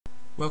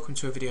Welcome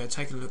to a video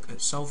taking a look at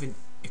solving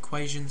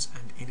equations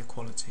and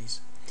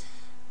inequalities.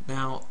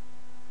 Now,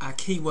 our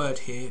key word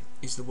here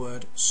is the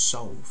word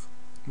solve.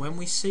 When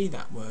we see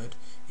that word,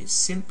 it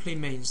simply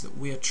means that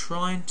we are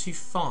trying to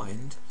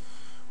find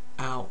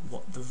out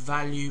what the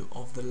value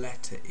of the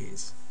letter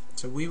is.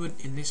 So we would,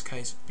 in this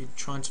case, be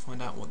trying to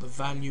find out what the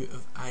value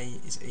of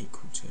A is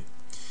equal to.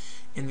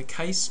 In the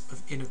case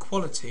of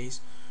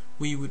inequalities,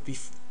 we would be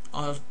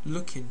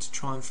looking to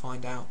try and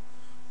find out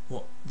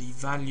what the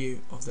value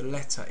of the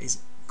letter is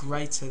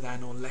greater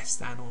than or less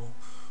than or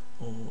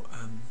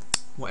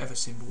whatever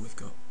symbol we've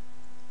got.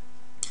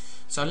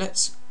 So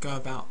let's go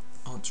about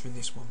answering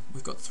this one.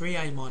 We've got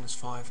 3a minus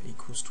 5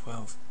 equals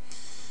 12.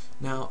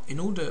 Now,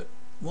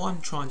 what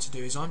I'm trying to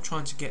do is I'm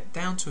trying to get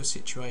down to a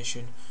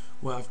situation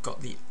where I've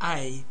got the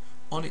a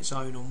on its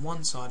own on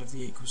one side of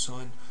the equal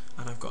sign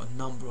and I've got a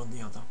number on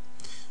the other.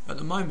 At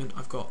the moment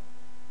I've got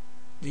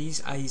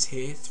these a's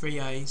here,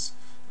 3 a's,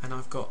 and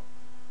I've got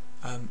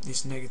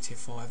this negative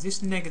 5.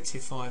 This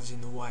negative 5 is in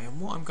the way, and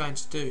what I'm going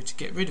to do to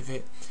get rid of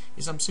it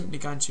is I'm simply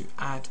going to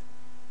add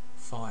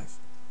 5.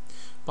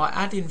 By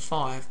adding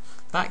 5,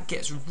 that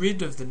gets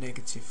rid of the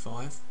negative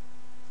 5,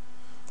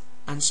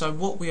 and so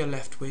what we are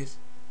left with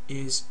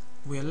is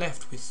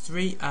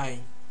 3a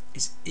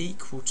is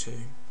equal to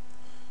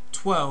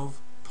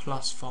 12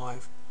 plus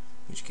 5,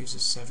 which gives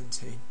us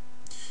 17.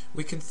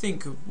 We can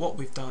think of what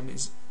we've done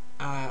is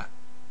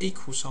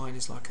equal sign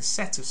is like a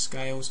set of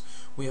scales.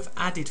 We have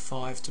added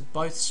 5 to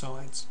both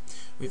sides.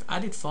 We've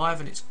added 5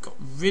 and it's got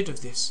rid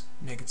of this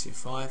negative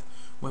 5.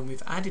 When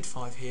we've added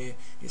 5 here,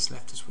 it's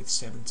left us with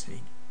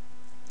 17.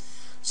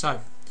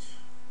 So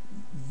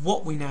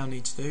what we now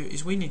need to do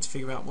is we need to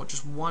figure out what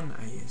just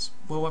 1a is.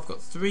 Well, I've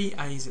got 3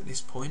 a's at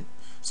this point,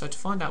 so to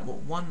find out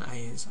what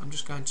 1a is, I'm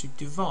just going to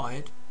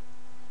divide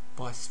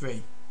by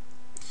 3.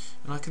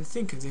 And I can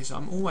think of this,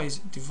 I'm always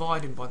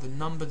dividing by the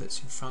number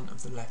that's in front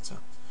of the letter.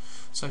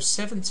 So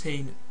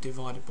 17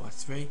 divided by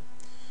 3,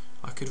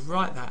 I could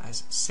write that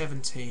as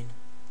 17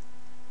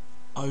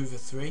 over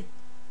 3.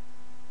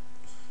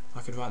 I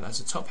could write that as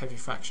a top-heavy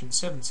fraction,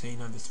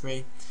 17 over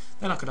 3.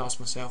 Then I could ask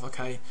myself,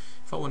 okay,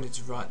 if I wanted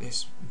to write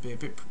this and be a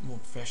bit more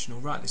professional,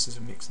 write this as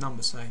a mixed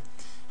number, say,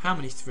 how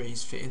many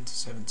 3's fit into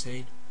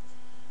 17?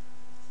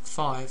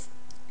 5,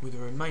 with a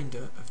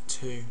remainder of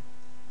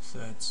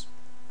 2/3.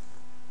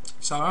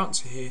 So our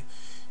answer here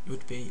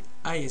would be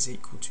A is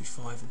equal to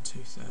 5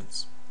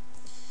 2/3.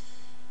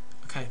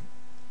 Okay,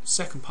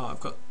 second one,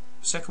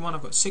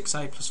 I've got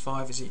 6a plus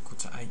 5 is equal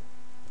to 8.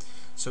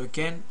 So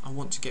again, I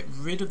want to get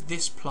rid of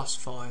this plus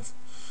 5.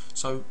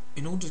 So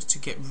in order to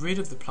get rid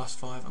of the plus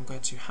 5, I'm going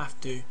to have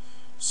to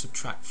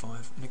subtract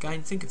 5. And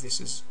again, think of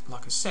this as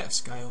like a set of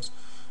scales.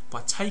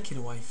 By taking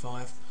away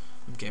 5,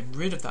 I'm getting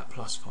rid of that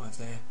plus 5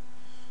 there.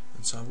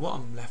 And so what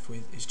I'm left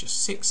with is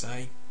just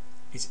 6a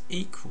is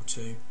equal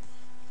to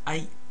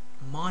 8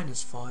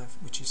 minus 5,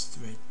 which is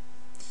 3.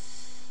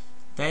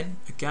 Then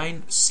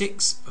again,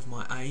 6 of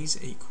my a's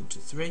equal to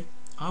 3.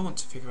 I want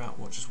to figure out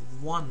what just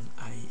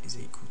 1a is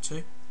equal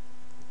to,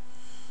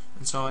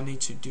 and so I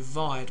need to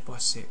divide by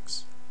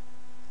 6.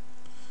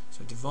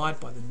 So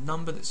divide by the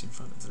number that's in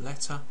front of the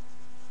letter.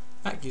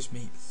 That gives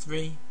me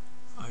 3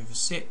 over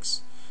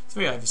 6.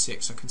 3 over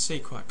 6, I can see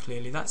quite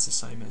clearly that's the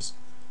same as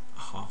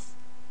a half.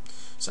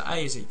 So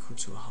a is equal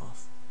to a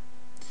half.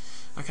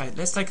 Okay,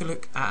 let's take a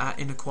look at our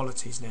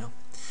inequalities now.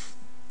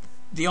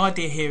 The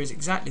idea here is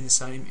exactly the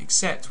same,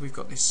 except we've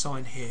got this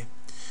sign here.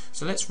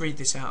 So let's read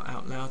this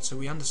out loud so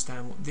we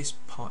understand what this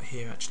part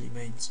here actually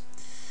means.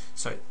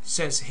 So it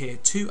says here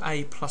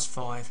 2a plus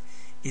 5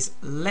 is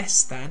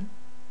less than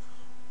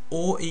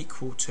or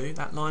equal to,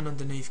 that line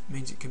underneath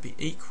means it can be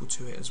equal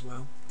to it as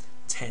well,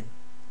 10.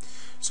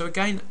 So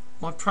again,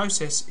 my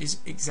process is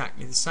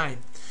exactly the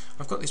same.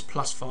 I've got this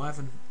plus 5,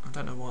 and I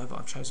don't know why, but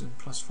I've chosen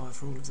plus 5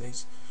 for all of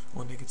these,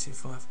 or negative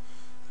 5.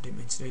 I didn't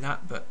mean to do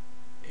that, but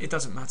it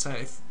doesn't matter.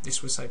 If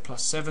this was say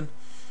plus 7,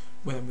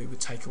 well, then we would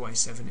take away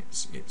 7.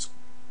 It's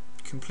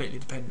completely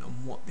dependent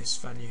on what this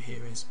value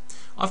here is.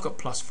 I've got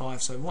plus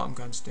 5, so what I'm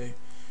going to do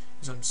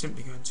is I'm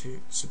simply going to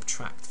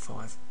subtract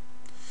 5.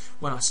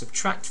 When I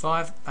subtract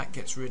 5, that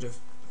gets rid of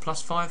the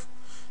plus 5.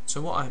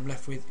 So what I'm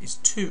left with is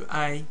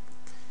 2a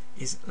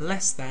is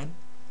less than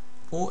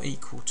or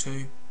equal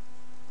to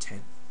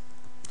 10.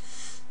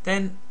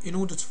 Then, in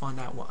order to find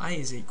out what a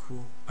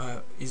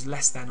is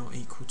less than or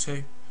equal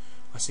to,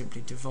 I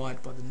simply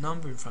divide by the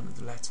number in front of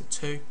the letter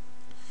 2.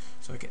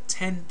 So I get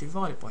 10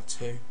 divided by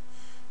 2,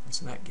 and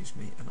so that gives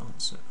me an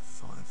answer of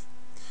 5.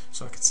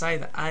 So I could say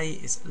that a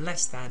is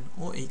less than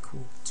or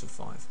equal to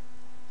 5.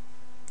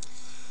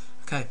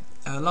 Okay,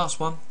 last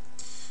one.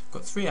 I've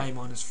got 3a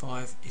minus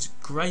 5 is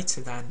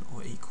greater than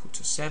or equal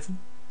to 7.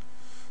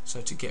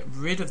 So to get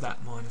rid of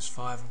that minus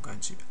 5, I'm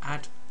going to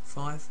add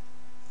 5.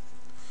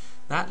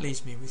 That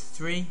leaves me with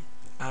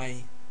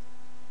 3a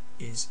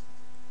is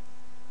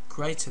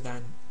greater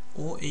than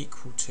or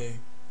equal to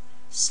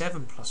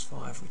 7 plus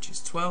 5, which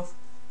is 12.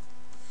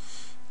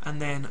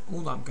 And then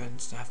all I'm going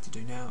to have to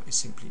do now is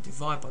simply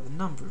divide by the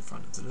number in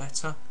front of the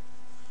letter.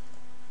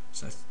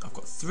 So I've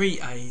got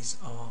 3 a's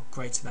are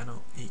greater than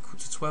or equal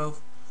to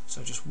 12.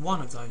 So just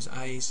one of those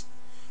a's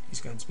is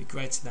going to be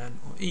greater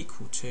than or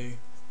equal to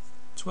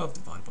 12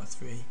 divided by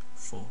 3,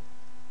 4.